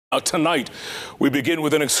Tonight, we begin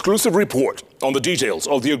with an exclusive report on the details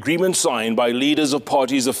of the agreement signed by leaders of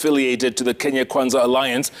parties affiliated to the Kenya Kwanza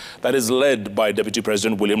alliance that is led by Deputy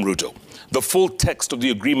President William Ruto. The full text of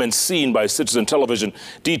the agreement seen by Citizen Television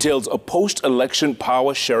details a post-election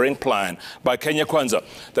power-sharing plan by Kenya Kwanza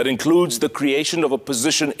that includes the creation of a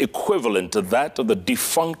position equivalent to that of the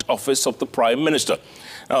defunct office of the Prime Minister.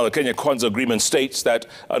 Now, the Kenya Kwanza agreement states that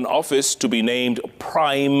an office to be named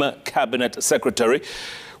Prime Cabinet Secretary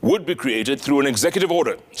would be created through an executive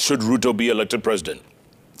order should Ruto be elected president.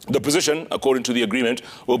 The position, according to the agreement,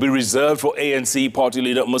 will be reserved for ANC party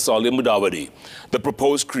leader Mudavadi. The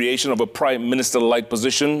proposed creation of a prime minister-like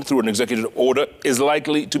position through an executive order is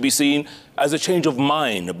likely to be seen as a change of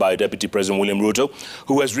mind by Deputy President William Ruto,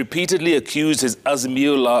 who has repeatedly accused his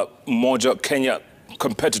Azimio la Umoja Kenya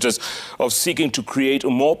competitors of seeking to create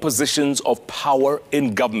more positions of power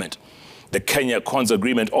in government. The Kenya Kwanza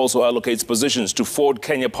agreement also allocates positions to Ford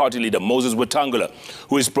Kenya party leader Moses Wetangula,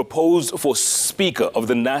 who is proposed for Speaker of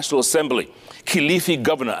the National Assembly, Kilifi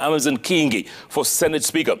Governor Amason Kingi for Senate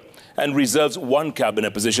Speaker, and reserves one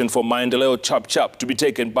cabinet position for Maendeleo Chap Chap to be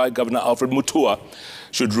taken by Governor Alfred Mutua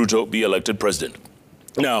should Ruto be elected president.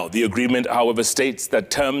 Now, the agreement, however, states that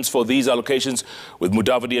terms for these allocations, with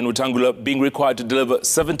Mudavadi and Wetangula being required to deliver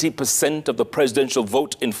 70% of the presidential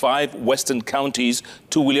vote in 5 western counties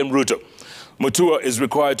to William Ruto. Mutua is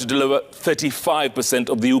required to deliver 35%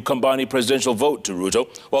 of the Ukambani presidential vote to Ruto,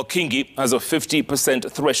 while Kingi has a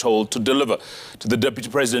 50% threshold to deliver to the deputy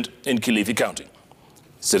president in Kilifi County.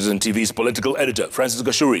 Citizen TV's political editor, Francis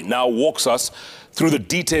Gashuri, now walks us through the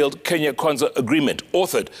detailed Kenya Kwanza agreement,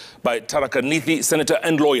 authored by Tharaka Nithi senator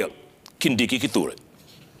and lawyer Kindiki Kithure.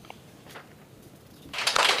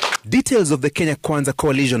 Details of the Kenya Kwanza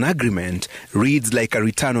coalition agreement reads like a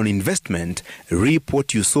return on investment, reap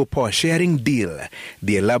what you sow power sharing deal.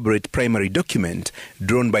 The elaborate primary document,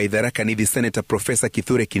 drawn by Tharaka Nithi Senator Professor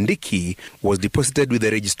Kithure Kindiki, was deposited with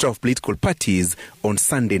the Registrar of Political Parties on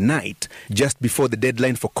Sunday night, just before the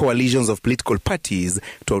deadline for coalitions of political parties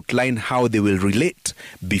to outline how they will relate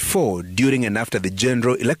before, during and after the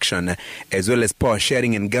general election, as well as power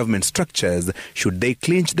sharing and government structures should they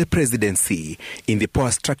clinch the presidency. In the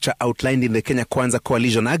power structure outlined in the Kenya Kwanza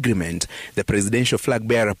coalition agreement, the presidential flag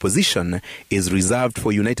bearer position is reserved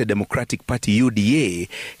for United Democratic Party UDA,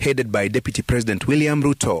 headed by Deputy President William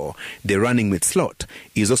Ruto. The running mate slot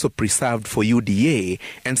is also preserved for UDA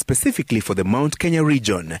and specifically for the Mount Kenya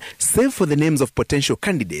region. Save for the names of potential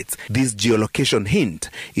candidates, this geolocation hint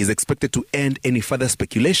is expected to end any further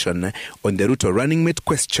speculation on the Ruto running mate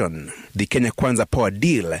question. The Kenya Kwanza power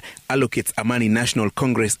deal allocates Amani National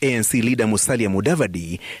Congress ANC leader Musalia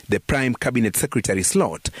Mudavadi the Prime Cabinet Secretary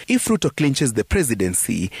slot if Ruto clinches the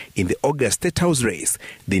presidency in the August State House race.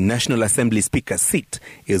 The National Assembly Speaker's seat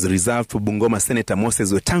is reserved for Bungoma Senator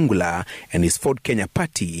Moses Wetangula and his Ford Kenya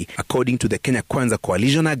party. According to the Kenya Kwanza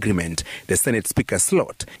coalition agreement, the Senate Speaker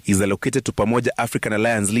slot is allocated to Pamoja African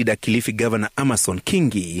Alliance leader Kilifi Governor Amason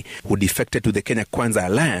Kingi, who defected to the Kenya Kwanza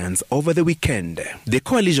alliance over the weekend. The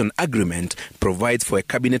coalition agreement provides for a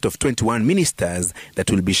cabinet of 21 ministers that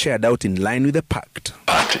will be shared out in line with the pact.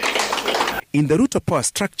 In the Ruto power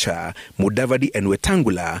structure, Mudavadi and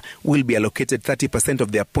Wetangula will be allocated 30%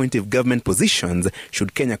 of the appointive government positions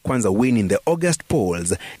should Kenya Kwanza win in the August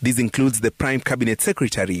polls. This includes the Prime Cabinet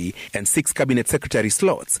Secretary and 6 Cabinet Secretary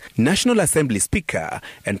slots, National Assembly Speaker,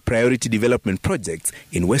 and Priority Development Projects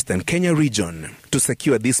in Western Kenya region. To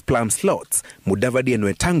secure these plum slots, Mudavadi and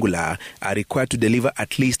Wetangula are required to deliver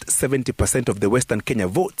at least 70% of the Western Kenya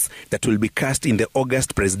votes that will be cast in the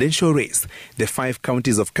August presidential race. The 5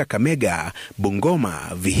 counties of Kakamega, Bungoma,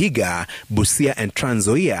 Vihiga, Busia and Trans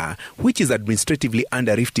Nzoia, which is administratively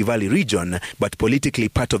under Rift Valley region but politically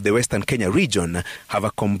part of the Western Kenya region, have a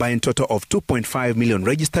combined total of 2.5 million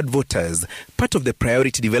registered voters. Part of the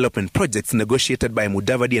priority development projects negotiated by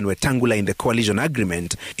Mudavadi and Wetangula in the coalition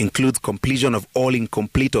agreement includes completion of all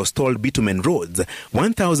incomplete or stalled bitumen roads,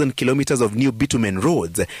 1,000 kilometers of new bitumen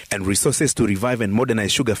roads, and resources to revive and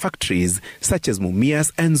modernize sugar factories such as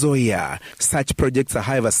Mumias and Nzoia. Such projects are,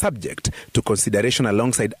 however, subject to consideration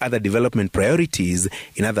alongside other development priorities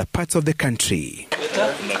in other parts of the country.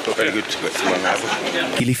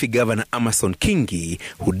 Kilifi Governor Amason Kingi,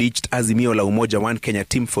 who ditched Azimio la Umoja One Kenya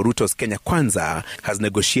team for Ruto's Kenya Kwanza, has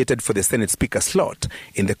negotiated for the Senate Speaker slot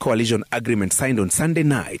in the coalition agreement signed on Sunday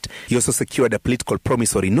night. He also secured a political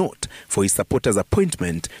promissory note for his supporters'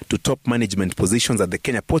 appointment to top management positions at the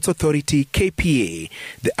Kenya Ports Authority, KPA.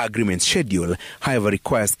 The agreement schedule, however,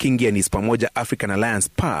 requires Kingi and his Pamoja African Alliance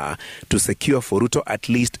PA to secure for Ruto at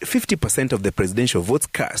least 50% of the presidential votes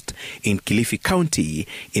cast in Kilifi County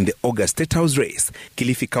in the August State House race.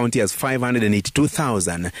 Kilifi County has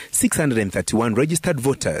 582,631 registered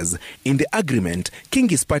voters. In the agreement,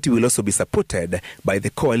 Kingi's party will also be supported by the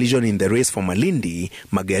coalition in the race for Malindi,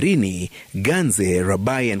 Magarini, Ganze,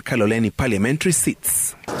 Rabai and Kaloleni parliamentary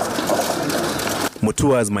seats.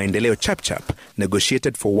 Mutua's Maendeleo Chapchap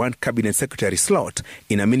negotiated for one cabinet secretary slot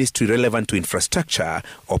in a ministry relevant to infrastructure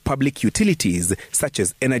or public utilities such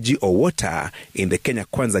as energy or water in the Kenya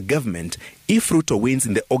Kwanza government if Ruto wins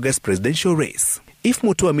in the August presidential race. If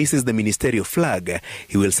Mutua misses the ministerial flag,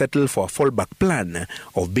 he will settle for a fallback plan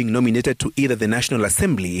of being nominated to either the National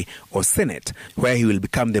Assembly or Senate, where he will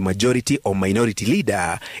become the majority or minority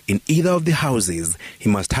leader in either of the houses. He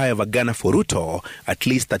must, however, garner for Ruto at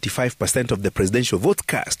least 35% of the presidential votes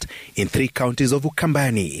cast in 3 counties of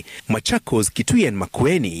Ukambani, Machakos, Kitui and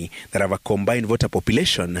Makueni that have a combined voter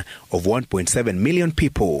population of 1.7 million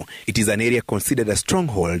people. It is an area considered a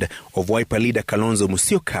stronghold of Wiper leader Kalonzo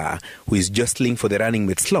Musyoka, who is jostling for the running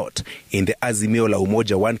mate slot in the Azimio la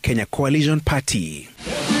Umoja One Kenya coalition party.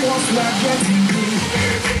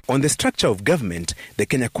 On the structure of government, the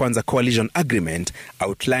Kenya Kwanza coalition agreement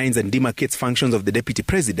outlines and demarcates functions of the deputy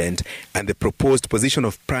president and the proposed position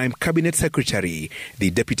of prime cabinet secretary. The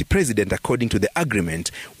deputy president, according to the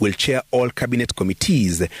agreement, will chair all cabinet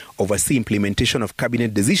committees, oversee implementation of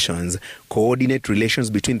cabinet decisions, coordinate relations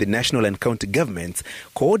between the national and county governments,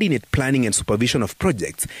 coordinate planning and supervision of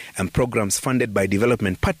projects and programs funded by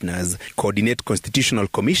development partners, coordinate constitutional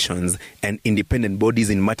commissions and independent bodies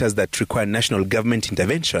in matters that require national government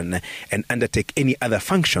intervention, and undertake any other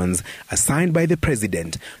functions assigned by the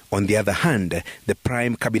president. On the other hand, the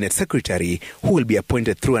prime cabinet secretary, who will be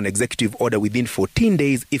appointed through an executive order within 14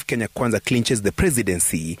 days if Kenya Kwanza clinches the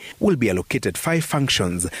presidency, will be allocated 5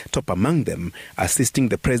 functions, top among them assisting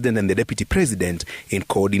the president and the deputy president in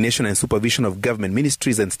coordination and supervision of government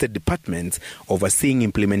ministries and state departments, overseeing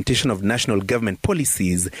implementation of national government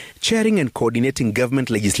policies, chairing and coordinating government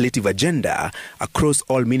legislative agenda across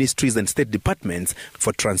all ministries and state departments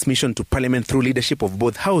for transmission to parliament through leadership of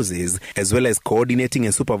both houses, as well as coordinating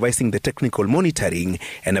and supervising the technical monitoring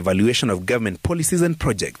and evaluation of government policies and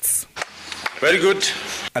projects. Very good.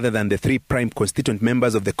 Other than the 3 prime constituent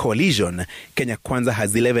members of the coalition, Kenya Kwanza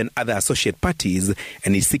has 11 other associate parties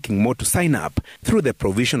and is seeking more to sign up through the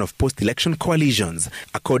provision of post-election coalitions.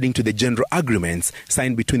 According to the general agreements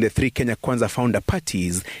signed between the 3 Kenya Kwanza founder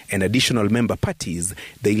parties and additional member parties,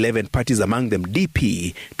 the 11 parties, among them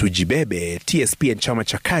DP, Tujibebe, TSP and Chama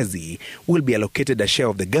cha Kazi, will be allocated a share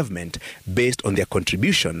of the government based on their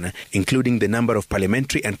contribution, including the number of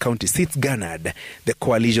parliamentary and county seats garnered. The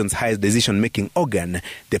coalition's highest decision-making organ,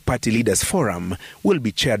 the Party Leaders Forum, will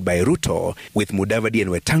be chaired by Ruto, with Mudavadi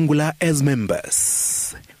and Wetangula as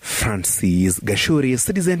members. Francis Gashuri,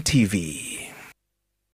 Citizen TV.